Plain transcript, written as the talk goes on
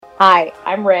Hi,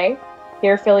 I'm Ray,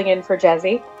 here filling in for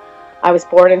Jezzy. I was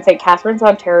born in St. Catharines,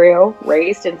 Ontario,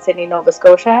 raised in Sydney, Nova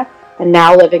Scotia, and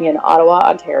now living in Ottawa,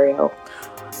 Ontario.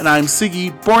 And I'm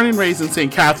Siggy, born and raised in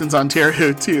St. Catharines,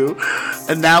 Ontario too,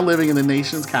 and now living in the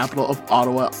nation's capital of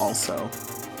Ottawa also.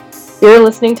 You're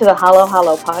listening to the Halo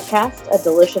Halo podcast, a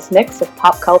delicious mix of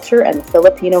pop culture and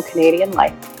Filipino-Canadian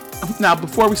life. Now,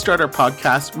 before we start our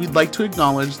podcast, we'd like to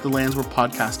acknowledge the lands we're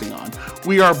podcasting on.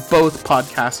 We are both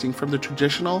podcasting from the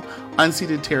traditional,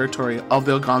 unceded territory of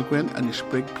the Algonquin and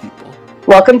Anishinaabeg people.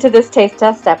 Welcome to this taste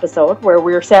test episode where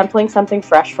we're sampling something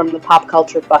fresh from the pop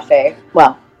culture buffet.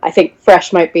 Well, I think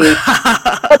fresh might be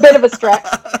a bit of a stretch,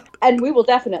 and we will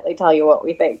definitely tell you what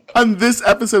we think. On this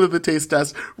episode of the Taste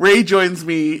Test, Ray joins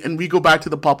me, and we go back to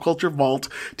the pop culture vault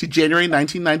to January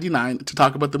 1999 to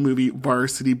talk about the movie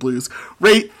Varsity Blues.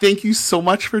 Ray, thank you so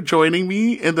much for joining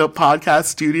me in the podcast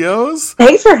studios.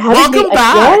 Thanks for having Welcome me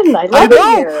back. Again. I love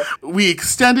it here. We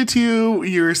extended to you.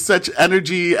 You're such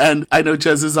energy, and I know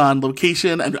Jez is on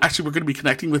location, and actually we're going to be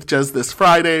connecting with Jez this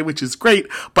Friday, which is great,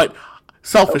 but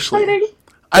selfishly,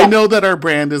 I know that our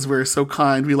brand is we're so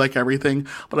kind, we like everything,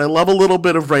 but I love a little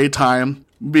bit of Ray time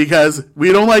because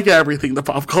we don't like everything, the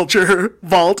pop culture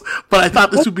vault, but I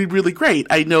thought this would be really great.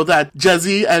 I know that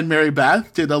Jezzy and Mary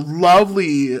Beth did a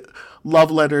lovely love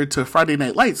letter to Friday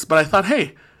Night Lights, but I thought,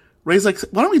 hey, Ray's like,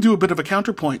 why don't we do a bit of a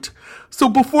counterpoint? So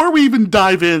before we even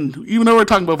dive in, even though we're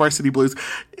talking about Varsity Blues,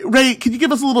 Ray, can you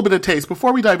give us a little bit of taste?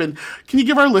 Before we dive in, can you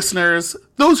give our listeners,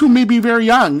 those who may be very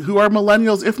young, who are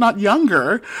millennials, if not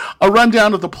younger, a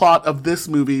rundown of the plot of this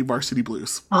movie, Varsity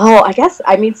Blues? Oh,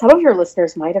 I mean, some of your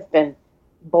listeners might have been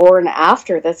born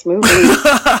after this movie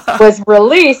was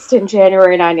released in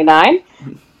January 99,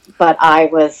 but I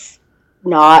was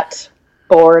not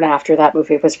born after that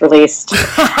movie was released.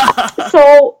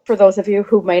 So, for those of you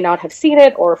who may not have seen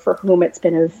it, or for whom it's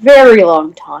been a very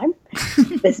long time,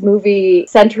 this movie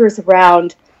centers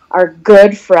around our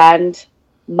good friend,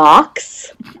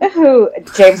 Mox,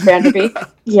 James Van Der Beek,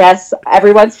 yes,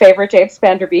 everyone's favorite James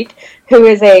Van Der Beek, who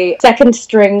is a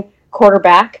second-string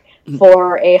quarterback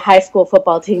for a high school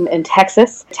football team in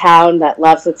Texas, a town that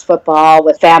loves its football,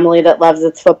 with family that loves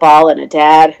its football, and a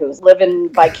dad who's living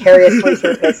vicariously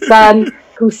through his son,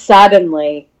 who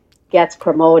suddenly gets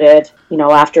promoted,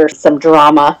 after some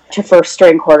drama, to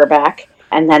first-string quarterback,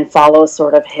 and then follows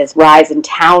sort of his rise in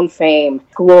town fame,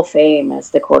 school fame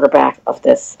as the quarterback of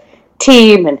this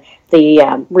team, and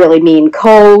the really mean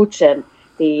coach, and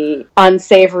the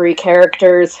unsavory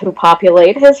characters who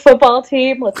populate his football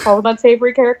team. Let's call them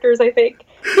unsavory characters, I think.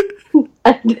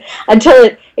 Until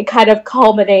it kind of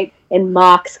culminates in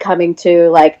Mox coming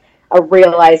to, a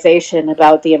realization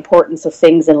about the importance of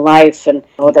things in life, and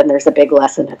then there's a big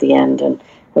lesson at the end, and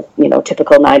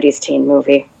typical 90s teen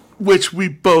movie. Which we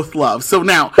both love. So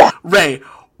now, Ray,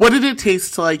 what did it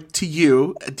taste like to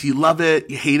you? Do you love it?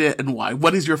 You hate it? And why?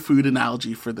 What is your food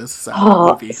analogy for this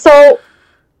movie? So,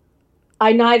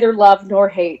 I neither love nor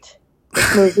hate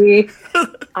this movie.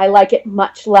 I like it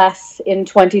much less in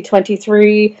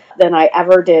 2023 than I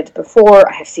ever did before.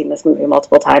 I have seen this movie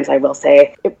multiple times, I will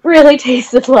say. It really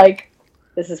tasted like,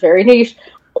 this is very niche,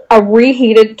 a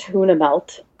reheated tuna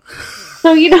melt.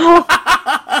 So,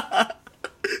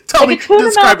 Tell me,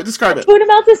 describe it. Tuna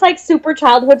melt is like super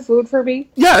childhood food for me.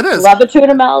 Yeah, it is. Love a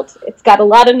tuna melt. It's got a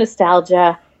lot of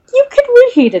nostalgia. You can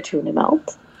reheat a tuna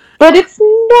melt, but it's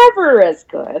never as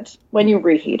good when you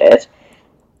reheat it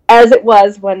as it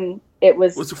was when it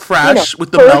was fresh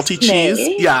with the melty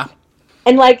cheese. Yeah.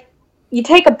 And you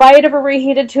take a bite of a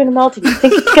reheated tuna melt and you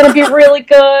think it's going to be really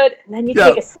good, and then you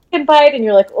take a second bite and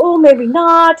you're like, oh, maybe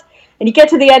not. And you get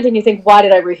to the end and you think, why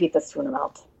did I reheat this tuna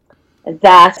melt? And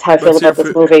that's how I feel about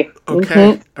this movie.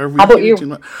 Okay. Mm-hmm. How about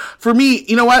you? For me,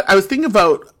 you know what? I was thinking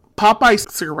about Popeye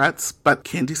cigarettes, but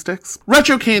candy sticks.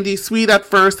 Retro candy, sweet at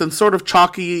first and sort of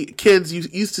chalky. Kids, you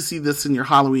used to see this in your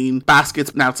Halloween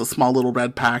baskets. Now it's a small little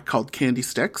red pack called candy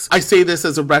sticks. I say this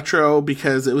as a retro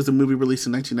because it was a movie released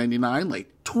in 1999,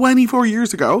 24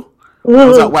 years ago. It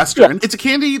was at Western. Yeah. It's a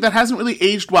candy that hasn't really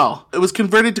aged well. It was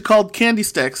converted to called candy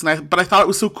sticks, but I thought it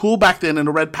was so cool back then in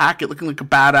a red packet, looking like a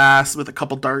badass with a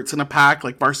couple darts in a pack,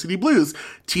 like Varsity Blues.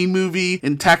 Teen movie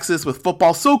in Texas with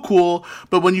football, so cool.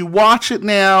 But when you watch it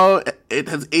now, it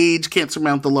has aged, can't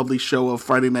surmount the lovely show of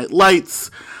Friday Night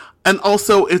Lights. And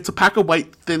also, it's a pack of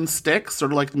white thin sticks,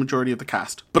 sort of like the majority of the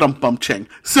cast. But I'm bum-ching.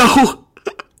 So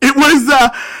it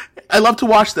was, I love to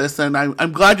watch this, and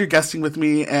I'm glad you're guesting with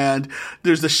me, and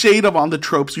there's a shade of on the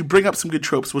tropes. You bring up some good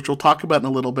tropes, which we'll talk about in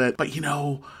a little bit, but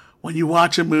when you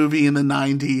watch a movie in the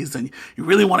 90s and you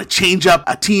really want to change up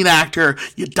a teen actor,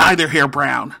 you dye their hair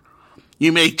brown.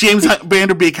 You make James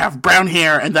Vanderbeek have brown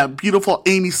hair and that beautiful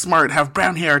Amy Smart have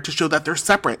brown hair to show that they're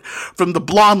separate from the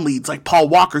blonde leads like Paul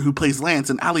Walker, who plays Lance,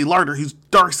 and Ali Larter, who's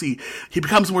Darcy. He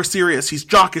becomes more serious. He's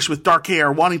jockish with dark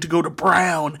hair, wanting to go to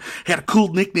Brown. He had a cool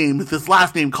nickname with his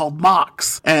last name called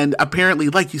Mox. And apparently,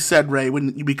 like you said, Ray,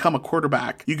 when you become a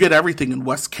quarterback, you get everything in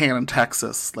West Canton,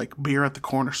 Texas, like beer at the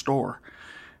corner store.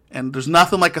 And there's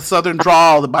nothing like a southern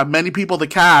drawl that by many people the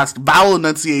cast, vowel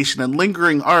enunciation and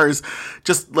lingering R's,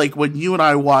 just like when you and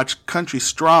I watch Country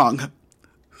Strong.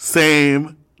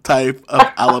 Same type of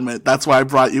element. That's why I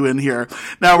brought you in here.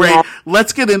 Now, Ray,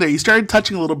 let's get in there. You started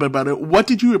touching a little bit about it. What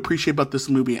did you appreciate about this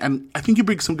movie? And I think you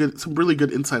bring some really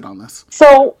good insight on this.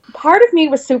 So part of me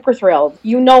was super thrilled.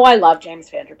 You know I love James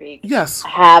Vanderbeek. Yes. I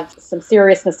have some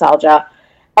serious nostalgia.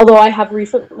 Although I have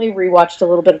recently rewatched a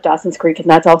little bit of Dawson's Creek, and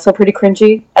that's also pretty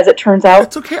cringy, as it turns out.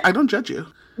 It's okay. I don't judge you.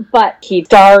 But he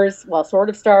stars, well, sort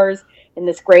of stars, in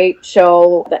this great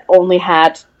show that only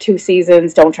had 2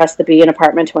 seasons, Don't Trust the Bee in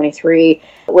Apartment 23,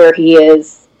 where he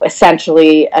is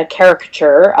essentially a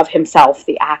caricature of himself,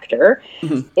 the actor.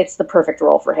 Mm-hmm. It's the perfect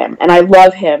role for him. And I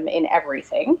love him in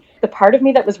everything. The part of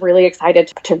me that was really excited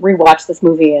to rewatch this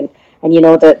movie, and you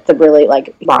know, the really,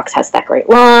 like, Mox has that great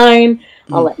line,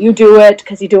 I'll let you do it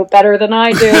because you do it better than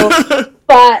I do.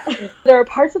 But there are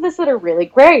parts of this that are really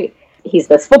great. He's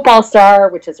this football star,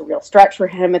 which is a real stretch for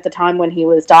him at the time when he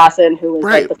was Dawson, who was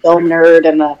like the film nerd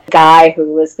and the guy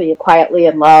who was quietly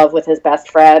in love with his best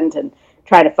friend and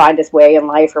trying to find his way in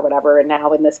life or whatever. And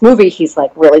now in this movie, he's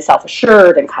like really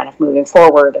self-assured and kind of moving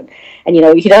forward. And you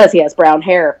know, he has brown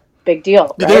hair. Big deal.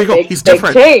 Right? There you go. He's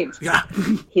different. Big change. Yeah.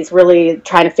 He's really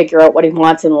trying to figure out what he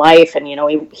wants in life. And, you know,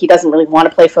 he doesn't really want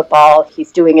to play football.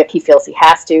 He's doing it. He feels he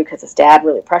has to because his dad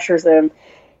really pressures him.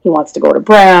 He wants to go to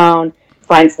Brown.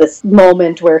 Finds this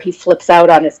moment where he flips out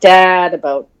on his dad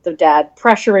about the dad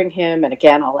pressuring him. And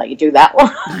again, I'll let you do that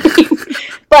one.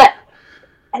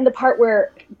 And the part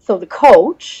where, so the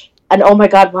coach, and oh my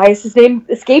God, why is his name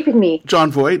escaping me?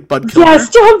 Jon Voight, Bud Kilmer. Yes,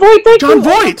 Jon Voight. Thank Jon you.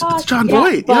 Voight. It's Jon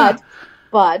Voight. Yeah.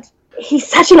 But he's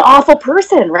such an awful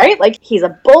person, right? Like, he's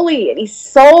a bully, and he's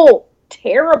so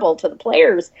terrible to the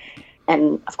players.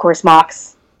 And, of course,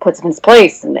 Mox puts him in his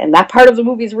place, and that part of the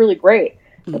movie is really great.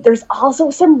 But there's also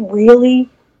some really,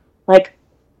 like,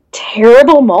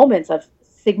 terrible moments of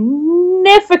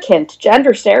significant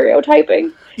gender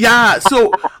stereotyping. Yeah,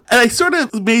 so, and I sort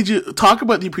of made you talk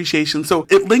about the appreciation, so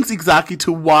it links exactly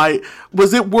to why,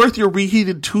 was it worth your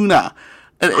reheated tuna?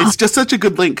 And it's just such a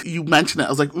good link. You mentioned it. I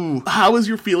was like, ooh, how is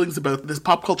your feelings about this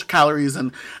pop culture calories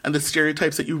and the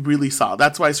stereotypes that you really saw?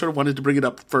 That's why I sort of wanted to bring it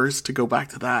up first to go back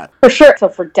to that. For sure. So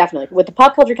definitely, with the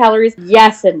pop culture calories,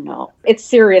 yes and no. It's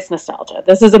serious nostalgia.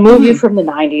 This is a movie from the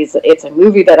 90s. It's a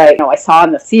movie that I saw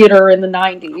in the theater in the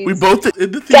 90s. We both did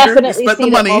in the theater. Definitely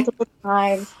seen it multiple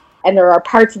times. And there are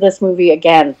parts of this movie,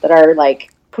 again, that are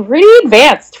like pretty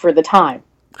advanced for the time.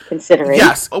 Considering.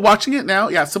 Yes. Watching it now,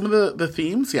 yeah, some of the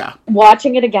themes, yeah.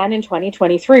 Watching it again in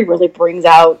 2023 really brings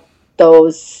out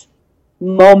those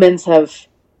moments of,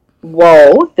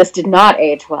 whoa, this did not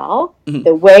age well. Mm-hmm.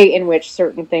 The way in which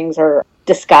certain things are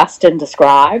discussed and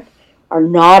described are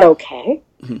not okay.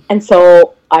 Mm-hmm. And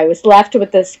so I was left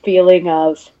with this feeling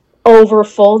of over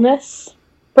fullness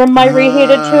from my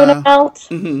reheated tuna melt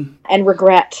and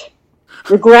regret.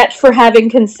 Regret for having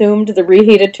consumed the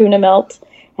reheated tuna melt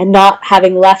and not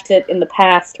having left it in the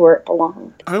past where it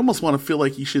belonged. I almost want to feel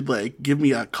like you should, like, give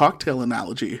me a cocktail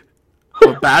analogy.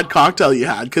 A bad cocktail you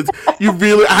had. Because you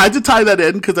really, I had to tie that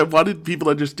in because I wanted people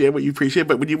to understand what you appreciate.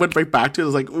 But when you went right back to it, I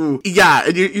was like, ooh. Yeah,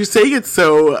 and you're saying it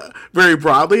so very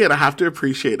broadly, and I have to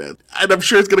appreciate it. And I'm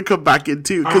sure it's going to come back in,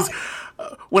 too. Because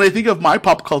when I think of my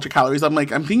pop culture calories, I'm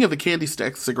thinking of the candy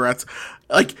sticks, cigarettes.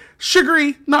 Like,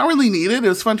 sugary, not really needed. It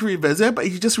was fun to revisit, but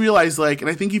you just realize, like, and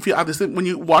I think you feel this when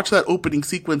you watch that opening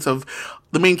sequence of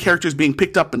the main characters being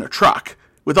picked up in a truck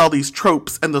with all these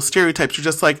tropes and those stereotypes, you're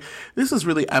just like, this is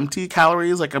really empty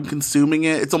calories. Like, I'm consuming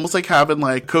it. It's almost like having,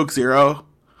 like, Coke Zero.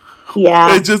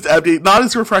 Yeah. It's just empty. Not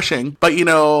as refreshing. But, you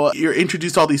know, you're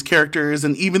introduced to all these characters,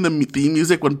 and even the theme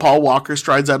music, when Paul Walker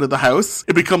strides out of the house,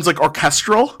 it becomes, like,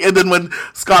 orchestral. And then when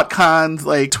Scott Kahn's,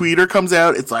 like, tweeter comes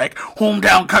out, it's like, home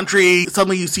down country.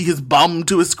 Suddenly you see his bum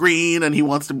to a screen, and he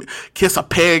wants to kiss a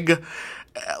pig.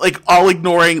 Like, all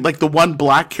ignoring, like, the one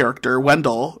black character,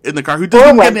 Wendell, in the car, who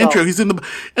doesn't get an intro. He's in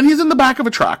the back of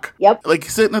a truck. Yep. Like,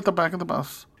 sitting at the back of the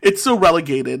bus. It's so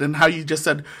relegated, and how you just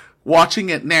said, watching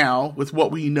it now with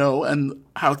what we know and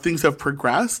how things have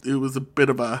progressed, it was a bit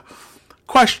of a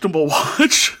questionable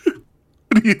watch.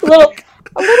 What do you think?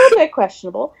 A little bit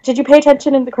questionable. Did you pay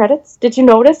attention in the credits? Did you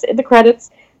notice in the credits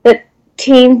that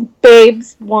Teen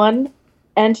Babes 1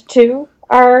 and 2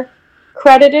 are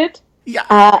credited?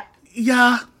 Yeah.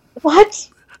 Yeah. What?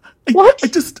 What?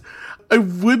 I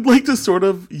would like to sort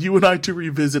of, you and I, to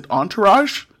revisit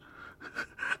Entourage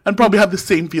and probably have the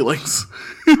same feelings.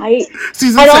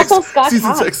 Season 6. Also Scott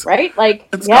Season Kahn, 6. right? Like,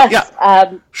 And Scott, yes.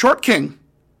 yeah. Short King.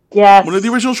 Yes. One of the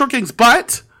original Short Kings.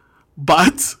 But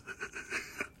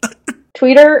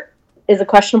Tweeter is a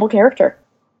questionable character,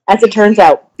 as it turns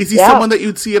out. Is he someone that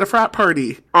you'd see at a frat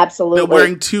party? Absolutely.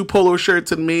 Wearing 2 polo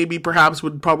shirts and maybe perhaps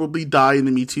would probably die in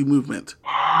the Me Too movement.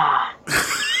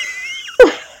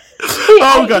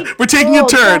 Oh, God. We're taking a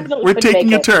turn. We're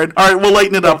taking a turn. All right, we'll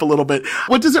lighten it up a little bit.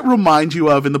 What does it remind you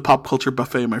of in the pop culture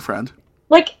buffet, my friend?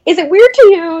 Like, is it weird to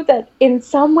you that in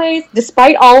some ways,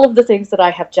 despite all of the things that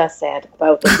I have just said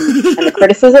about this movie and the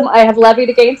criticism I have levied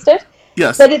against it,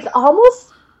 yes, that it's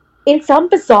almost, in some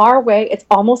bizarre way, it's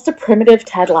almost a primitive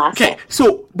Ted Lasso. Okay,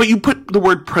 so, but you put the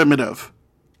word primitive.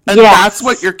 And that's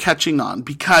what you're catching on,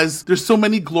 because there's so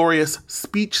many glorious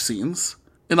speech scenes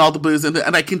in All the Blues, and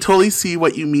I can totally see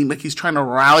what you mean. Like, he's trying to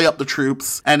rally up the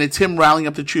troops, and it's him rallying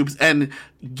up the troops and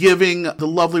giving the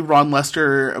lovely Ron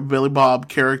Lester, Billy Bob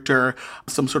character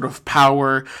some sort of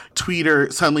power.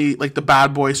 Tweeter, suddenly, like, the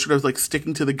bad boy sort of, like,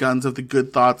 sticking to the guns of the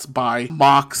good thoughts by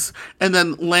Mox. And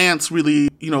then Lance really,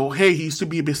 hey, he used to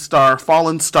be a star,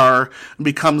 fallen star, and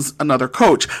becomes another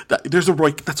coach. That's a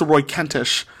Roy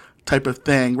Kentish type of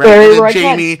thing, right? Very and Roy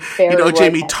Jamie, Kent.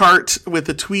 Jamie Tart with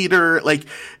the tweeter, like,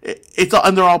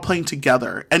 and they're all playing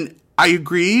together. And I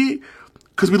agree,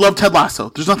 because we love Ted Lasso.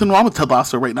 There's nothing wrong with Ted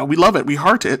Lasso right now. We love it. We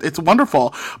heart it. It's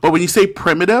wonderful. But when you say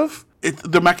primitive,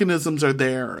 the mechanisms are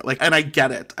there. Like, and I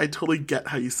get it. I totally get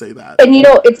how you say that. And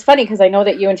it's funny because I know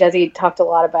that you and Jesse talked a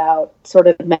lot about sort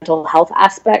of the mental health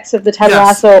aspects of the Ted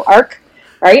Lasso arc,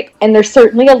 right? And there's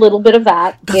certainly a little bit of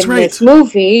that this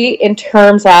movie in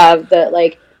terms of the,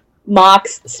 like,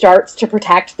 Mox starts to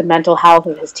protect the mental health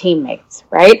of his teammates,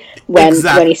 right? When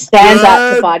he stands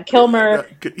up to Bod Kilmer,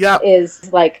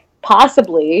 is like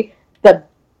possibly the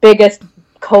biggest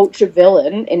coach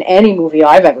villain in any movie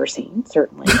I've ever seen,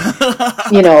 certainly.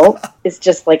 It's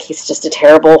just like he's just a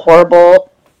terrible,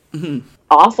 horrible,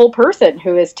 awful person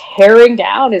who is tearing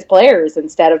down his players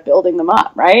instead of building them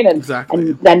up, right? And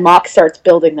then Mox starts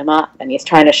building them up, and he's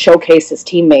trying to showcase his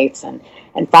teammates and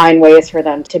find ways for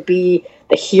them to be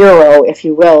the hero, if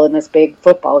you will, in this big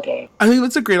football game. I think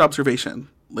that's a great observation.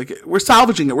 Like, we're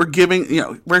salvaging it. We're giving,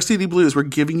 Varsity Blues, we're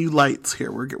giving you lights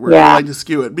here. We're trying to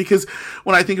skew it. Because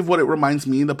when I think of what it reminds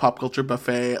me, the pop culture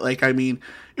buffet, like, I mean,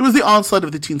 it was the onslaught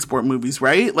of the teen sport movies,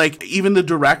 right? Like, even the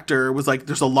director was like,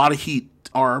 there's a lot of heat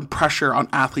or pressure on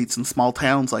athletes in small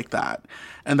towns like that.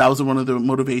 And that was one of the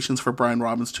motivations for Brian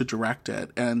Robbins to direct it.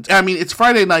 And I mean, it's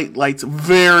Friday Night Lights,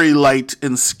 very light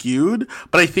and skewed,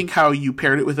 but I think how you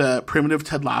paired it with a primitive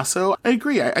Ted Lasso, I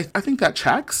agree. I think that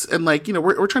checks. And like,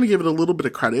 we're trying to give it a little bit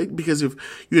of credit because if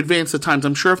you advance the times,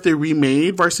 I'm sure if they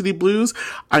remade Varsity Blues,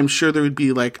 I'm sure there would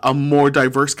be like a more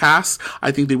diverse cast.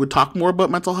 I think they would talk more about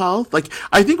mental health. Like,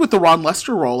 I think with the Ron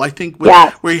Lester role, I think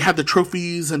where he had the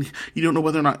trophies and you don't know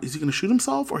whether or not, is he going to shoot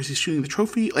himself or is he shooting the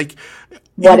trophy? Like,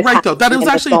 you're right though. That was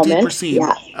actually a deeper scene.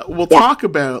 We'll talk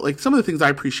about like some of the things I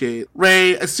appreciate.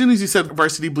 Ray, as soon as you said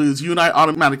Varsity Blues, you and I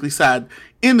automatically said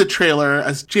in the trailer,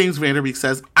 as James Vanderbeek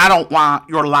says, "I don't want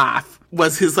your laugh,"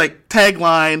 was his like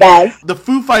tagline. The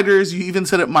Foo Fighters, you even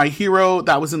said it, "My Hero,"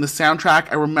 that was in the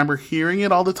soundtrack. I remember hearing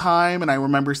it all the time, and I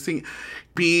remember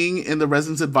being in the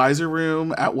residence advisor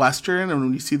room at Western, and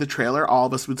when you see the trailer, all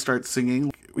of us would start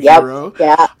singing Hero.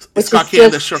 Scott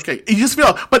Candace, Shortcake. You just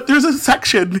feel, but there's a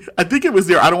section, I think it was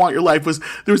there, I Don't Want Your Life,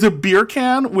 there was a beer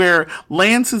can where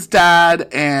Lance's dad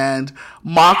and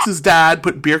Mox's dad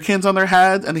put beer cans on their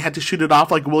heads and they had to shoot it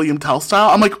off like William Tell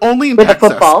style. I'm like, only in Texas.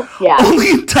 With football,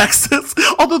 only in Texas.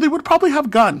 Although they would probably have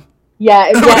gun. Yeah,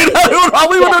 exactly. It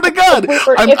probably would have been gun.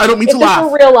 I don't mean to laugh. If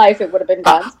this were real life, it would have been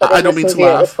guns. But I don't mean to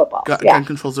laugh. Football. Gun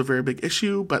control's a very big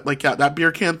issue, but like, that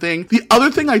beer can thing. The other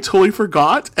thing I totally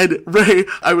forgot, and Ray,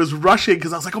 I was rushing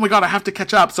because I was like, oh my God, I have to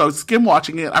catch up. So I was skim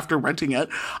watching it after renting it.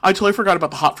 I totally forgot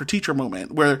about the Hot for Teacher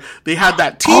moment where they had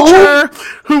that teacher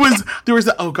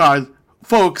oh God.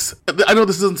 Folks, I know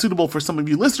this isn't suitable for some of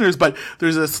you listeners, but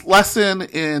there's this lesson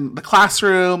in the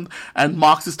classroom, and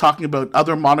Mox is talking about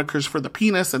other monikers for the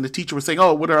penis, and the teacher was saying,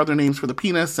 oh, what are other names for the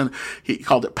penis? And he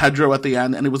called it Pedro at the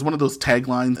end, and it was one of those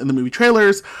taglines in the movie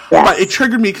trailers. Yes. But it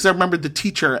triggered me because I remembered the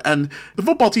teacher, and the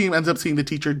football team ends up seeing the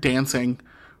teacher dancing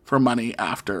for money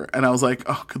after, and I was like,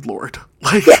 oh, good Lord.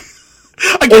 Like,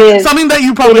 again, something that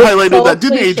you probably highlighted so that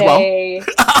didn't age well.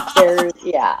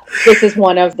 This is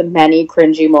one of the many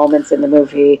cringy moments in the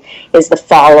movie, is the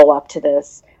follow-up to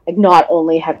this. Like, not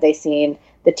only have they seen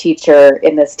the teacher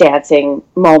in this dancing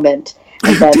moment,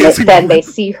 and then they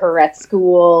see her at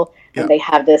school Yeah. and they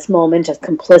have this moment of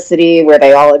complicity where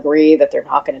they all agree that they're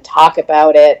not going to talk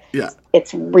about it. Yeah.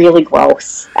 It's really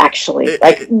gross, actually.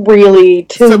 Really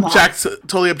too much.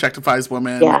 Totally objectifies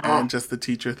women and just the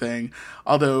teacher thing.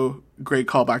 Although, great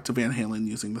callback to Van Halen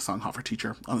using the song Hot for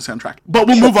Teacher on the soundtrack. But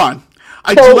we'll move on.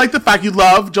 I do like the fact you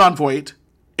love John Voight,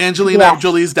 Angelina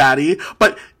Jolie's daddy,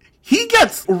 but he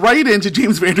gets right into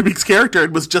James Van Der Beek's character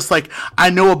and was just like, I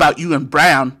know about you and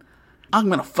Brown. I'm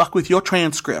going to fuck with your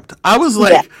transcript. I was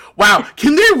like, wow,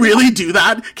 can they really do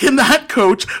that? Can that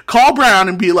coach call Brown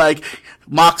and be like,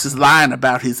 Mox is lying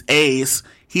about his A's.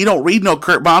 He don't read no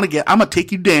Kurt Vonnegut. I'm going to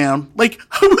take you down. Like,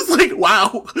 I was like,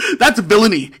 wow, that's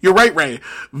villainy. You're right, Ray.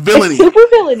 Villainy. It's super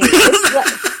villainy.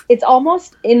 It's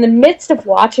almost, in the midst of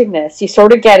watching this, you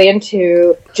sort of get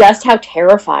into just how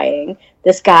terrifying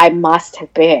this guy must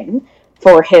have been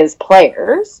for his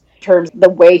players. Terms of the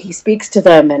way he speaks to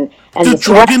them and the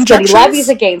threats that he levies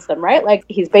against them, right? Like,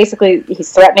 he's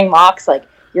threatening Mox, like,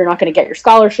 you're not going to get your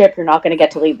scholarship, you're not going to get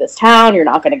to leave this town, you're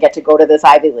not going to get to go to this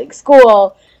Ivy League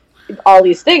school, all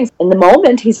these things. In the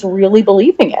moment, he's really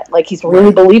believing it. Like, he's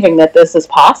really believing that this is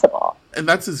possible. And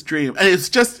that's his dream. And it's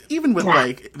just, even with,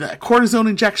 like, the cortisone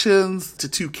injections to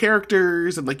two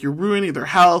characters, and, like, you're ruining their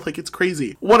health, like, it's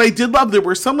crazy. What I did love, there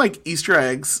were some, like, Easter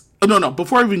eggs. Oh, no,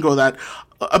 before I even go that,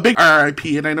 a big RIP,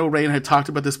 and I know Ray and I had talked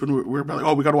about this when we were like,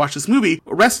 oh, we got to watch this movie.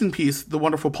 Rest in peace, the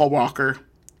wonderful Paul Walker.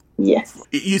 Yes.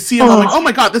 You see him, I'm like, oh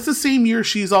my god, that's the same year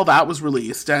She's All That was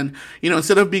released. And, you know,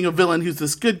 instead of being a villain who's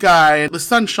this good guy, the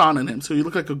sun shone in him, so you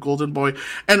look like a golden boy.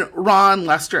 And Ron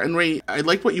Lester, and Ray, I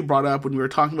liked what you brought up when we were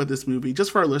talking about this movie, just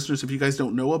for our listeners, if you guys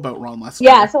don't know about Ron Lester.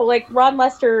 Yeah, so, like, Ron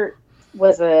Lester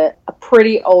was a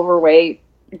pretty overweight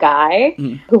guy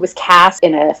who was cast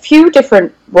in a few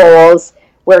different roles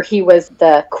where he was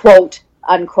the quote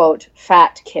unquote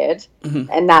fat kid,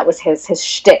 and that was his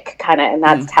shtick kind of, and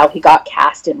that's how he got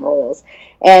cast in roles.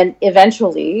 And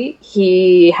eventually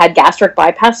he had gastric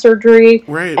bypass surgery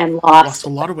and lost a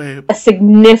lot of weight, a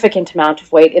significant amount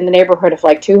of weight, in the neighborhood of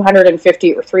like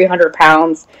 250 or 300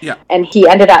 pounds. And he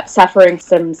ended up suffering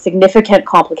some significant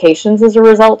complications as a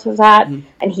result of that,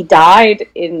 and he died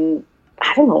in,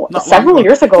 I don't know, several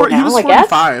years ago now, he was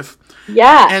 45. I guess.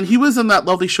 Yeah. And he was in that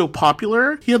lovely show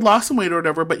Popular. He had lost some weight or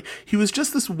whatever, but he was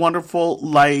just this wonderful,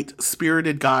 light,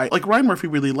 spirited guy. Like, Ryan Murphy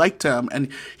really liked him, and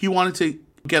he wanted to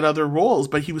get other roles,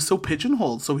 but he was so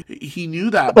pigeonholed. So he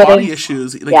knew that body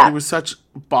issues, like there was such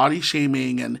body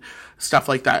shaming and stuff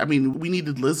like that. I mean, we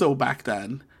needed Lizzo back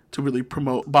then to really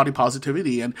promote body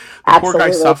positivity, and the poor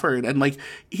guy suffered. And, like,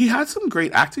 he had some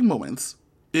great acting moments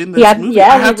in this movie.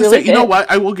 I have to say, you know what?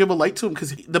 I will give a light to him,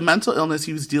 because the mental illness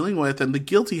he was dealing with and the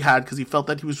guilt he had because he felt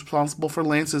that he was responsible for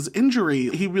Lance's injury,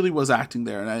 he really was acting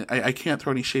there. And I can't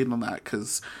throw any shade on that,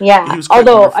 because he was quite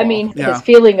wonderful. I mean, his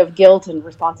feeling of guilt and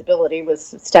responsibility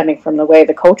was stemming from the way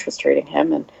the coach was treating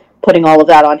him and putting all of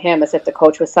that on him, as if the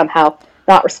coach was somehow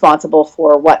not responsible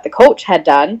for what the coach had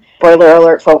done. Spoiler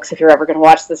alert, folks, if you're ever going to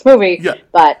watch this movie.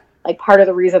 But, like, part of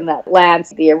the reason that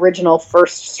Lance, the original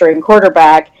first-string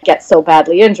quarterback, gets so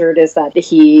badly injured is that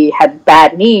he had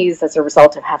bad knees as a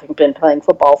result of having been playing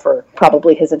football for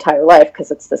probably his entire life, because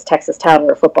it's this Texas town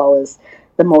where football is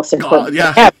the most important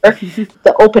thing ever.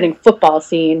 The opening football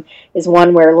scene is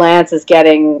one where Lance is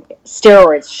getting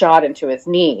steroids shot into his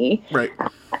knee. Right.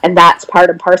 And that's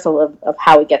part and parcel of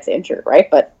how he gets injured, right?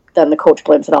 But then the coach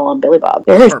blames it all on Billy Bob.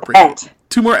 There's that.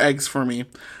 2 more eggs for me.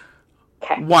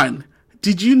 Okay. 1.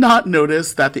 Did you not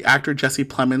notice that the actor Jesse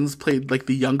Plemons played, like,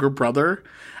 the younger brother?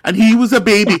 And he was a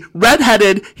baby.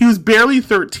 Redheaded. He was barely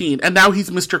 13. And now he's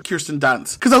Mr. Kirsten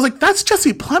Dunst. Because I was like, that's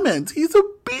Jesse Plemons. He's a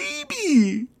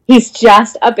baby. He's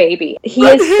just a baby. He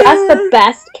is just the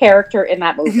best character in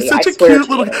that movie. He's such a cute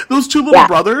little... Those 2 little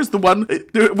brothers, the one...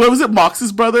 What was it?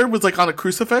 Mox's brother was, like, on a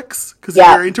crucifix because he's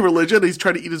very into religion and he's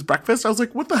trying to eat his breakfast. I was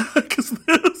like, what the heck is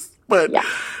this? But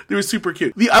they were super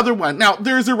cute. The other one... Now,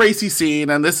 there's a racy scene,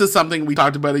 and this is something we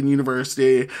talked about in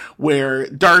university, where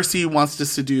Darcy wants to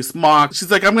seduce Mox.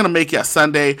 She's like, I'm going to make you a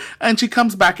sundae. And she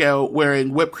comes back out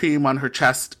wearing whipped cream on her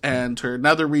chest and her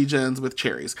nether regions with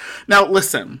cherries. Now,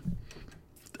 listen...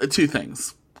 2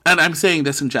 things. And I'm saying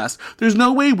this in jest. There's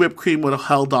no way whipped cream would have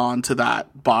held on to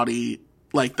that body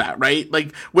like that, right?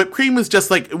 Like, whipped cream is just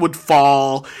like, it would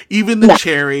fall, even the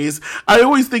cherries. I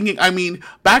always thinking, I mean,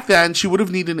 back then she would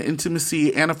have needed an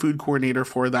intimacy and a food coordinator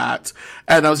for that.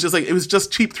 And I was just like, it was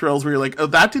just cheap thrills where you're like, oh,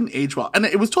 that didn't age well. And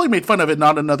it was totally made fun of it,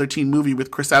 not another teen movie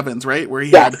with Chris Evans, right? Where he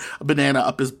had a banana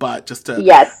up his butt just to,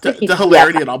 the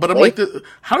hilarity and all. But I'm like,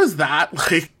 how does that,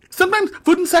 like, sometimes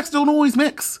food and sex don't always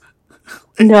mix.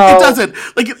 No. It doesn't.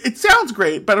 Like, it sounds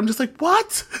great, but I'm just like,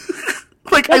 what?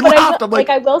 Like, I laughed. I'm like,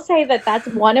 I will say that that's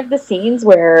one of the scenes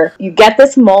where you get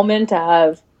this moment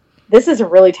of this is a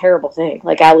really terrible thing,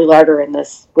 like Ali Larder in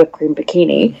this whipped cream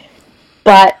bikini.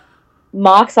 But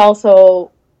Mox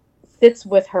also sits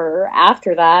with her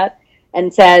after that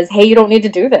and says, hey, you don't need to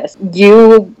do this.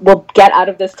 You will get out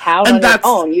of this town on your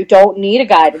own. You don't need a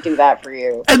guy to do that for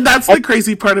you. And that's the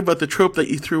crazy part about the trope that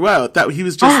you threw out, that he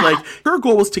was just like, her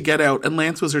goal was to get out, and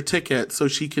Lance was her ticket so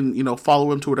she can, you know,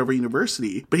 follow him to whatever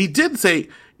university. But he did say,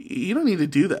 you don't need to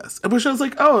do this. Which I was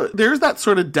like, oh, there's that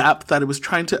sort of depth that it was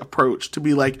trying to approach, to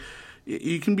be like,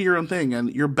 you can be your own thing,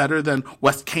 and you're better than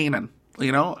West Canaan,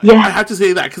 you know? Yeah. I have to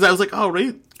say that, because I was like, oh,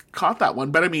 right, caught that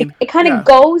one. But I mean, it kind of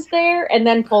goes there and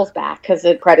then pulls back, because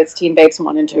it credits Teen Babes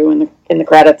 1 and 2 in the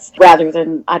credits, rather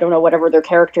than, I don't know, whatever their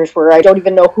characters were. I don't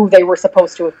even know who they were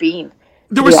supposed to have been.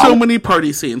 There were so many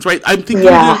party scenes, right? I'm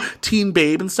thinking of Teen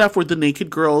Babe and stuff, where the naked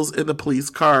girls in the police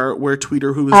car, where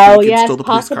Tweeter, who was naked, stole the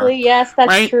police car. Possibly, yes, that's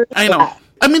right? true. I know. Yeah.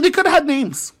 I mean, they could have had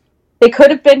names. They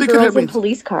could have been girls in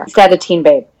police car instead of Teen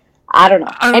Babe. I don't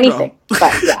know. Anything.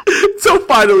 But yeah. So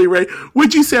finally, Ray,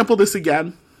 would you sample this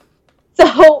again?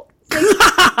 So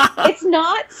it's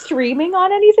not streaming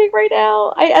on anything right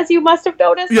now, as you must have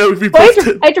noticed. Yeah,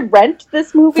 I had to rent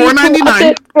this movie.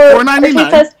 $4.99.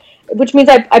 $4.99. Which means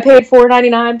I paid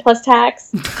 $4.99 plus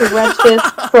tax to rent this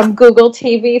from Google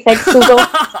TV. Thanks, Google.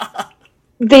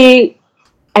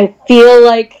 I feel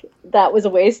like that was a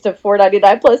waste of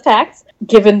 $4.99 plus tax,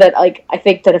 given that, like, I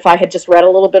think that if I had just read a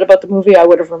little bit about the movie, I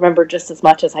would have remembered just as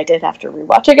much as I did after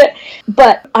rewatching it.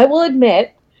 But I will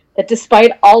admit that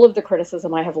despite all of the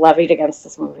criticism I have levied against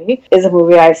this movie, is a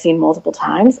movie I've seen multiple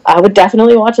times. I would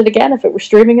definitely watch it again if it were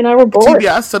streaming and I were bored.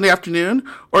 TBS, Sunday afternoon,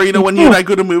 or, you know, when you and I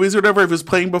go to movies or whatever, if it was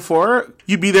playing before,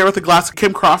 you'd be there with a glass of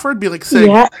Kim Crawford, be like,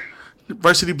 say,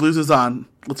 Varsity Blues is on.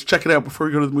 Let's check it out before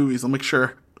we go to the movies. I'll make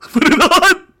sure. Put it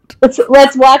on.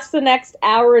 Let's watch the next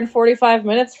hour and 45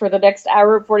 minutes for the next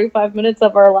hour and 45 minutes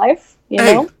of our life, you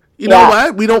know? You know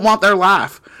what? We don't want their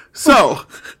laugh. So,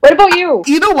 what about you?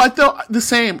 You know what, though? The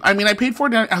same. I mean, I paid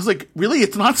 $4.99. I was like, really?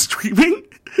 It's not streaming?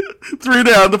 Threw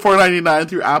down the $4.99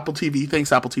 through Apple TV.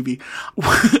 Thanks, Apple TV.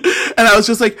 And I was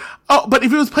just like, oh, but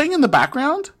if it was playing in the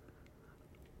background,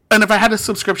 and if I had a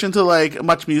subscription to, like,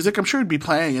 Much Music, I'm sure it'd be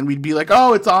playing, and we'd be like,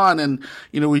 oh, it's on, and,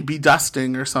 you know, we'd be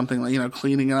dusting or something, like, you know,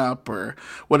 cleaning it up or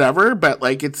whatever. But,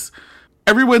 like, it's,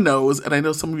 everyone knows, and I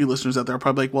know some of you listeners out there are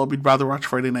probably like, well, we'd rather watch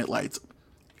Friday Night Lights.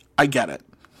 I get it.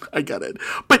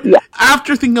 But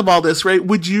after thinking of all this, right,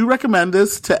 would you recommend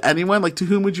this to anyone? Like, to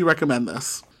whom would you recommend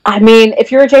this? I mean,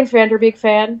 if you're a James Van Der Beek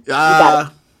fan,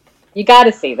 you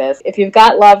gotta see this. If you've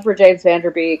got love for James Van Der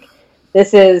Beek,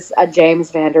 this is a James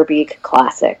Van Der Beek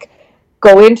classic.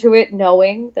 Go into it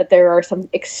knowing that there are some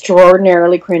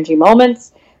extraordinarily cringy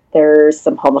moments. There's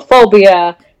some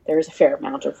homophobia. There's a fair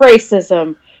amount of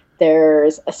racism.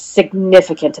 There's a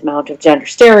significant amount of gender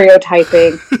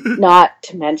stereotyping, not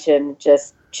to mention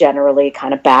just generally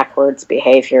kind of backwards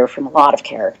behavior from a lot of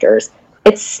characters.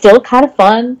 It's still kind of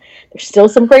fun. There's still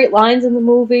some great lines in the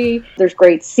movie. There's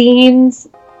great scenes.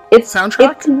 It's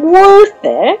worth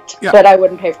it, but I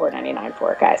wouldn't pay $4.99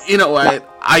 for it, guys. You know what? No.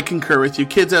 I concur with you.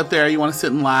 Kids out there, you want to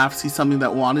sit and laugh, see something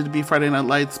that wanted to be Friday Night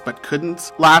Lights but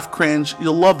couldn't. Laugh, cringe.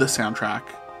 You'll love the soundtrack.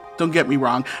 Don't get me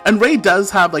wrong. And Ray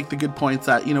does have, like, the good points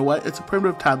that, you know what, it's a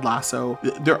primitive Ted Lasso.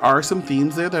 There are some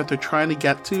themes there that they're trying to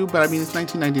get to, but I mean, it's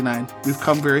 1999. We've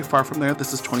come very far from there.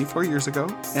 This is 24 years ago,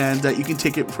 and you can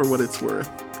take it for what it's worth.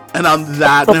 And on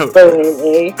that note,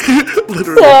 literally.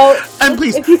 So, and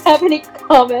please, if you have any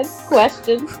comments,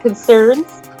 questions,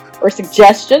 concerns, or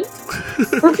suggestions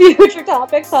for future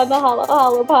topics on the Hollow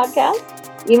Hollow podcast,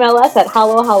 email us at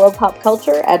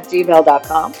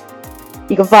hollowhollowpopculture@gmail.com.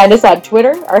 You can find us on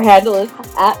Twitter. Our handle is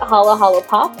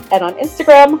 @HollowHollowPop, and on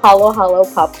Instagram,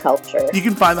 HollowHollowPopCulture. You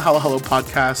can find the Hollow Hollow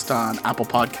podcast on Apple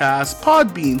Podcasts,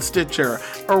 Podbean, Stitcher,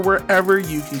 or wherever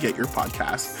you can get your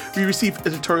podcasts. We received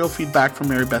editorial feedback from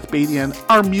Mary Beth Badian.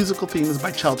 Our musical theme is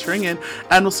by Chel Turingen,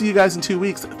 and we'll see you guys in 2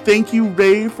 weeks. Thank you,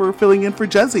 Ray, for filling in for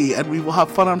Jesse, and we will have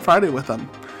fun on Friday with him.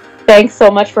 Thanks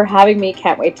so much for having me.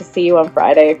 Can't wait to see you on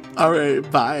Friday. All right,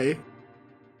 bye.